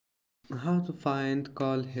How to find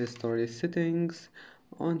call history settings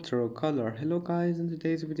on Truecaller. Hello guys, in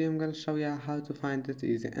today's video I'm gonna show you how to find it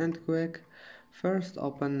easy and quick. First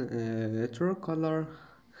open Truecaller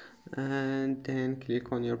and then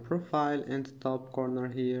click on your profile in the top corner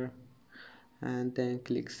here and then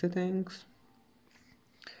click settings.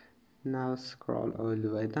 Now scroll all the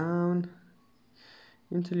way down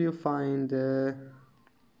until you find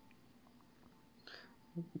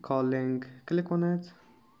calling, click on it.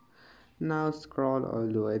 Now scroll all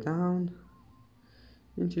the way down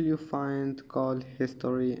until you find call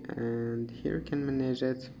history, and here you can manage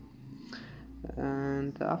it,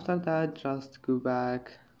 and after that just go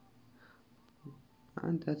back,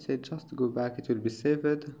 and that's it. Just go back, it will be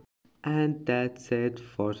saved. And that's it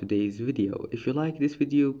for today's video. If you like this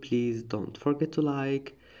video, please don't forget to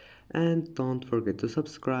like and don't forget to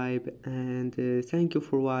subscribe, and thank you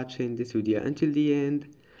for watching this video until the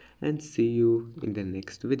end, and see you in the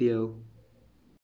next video.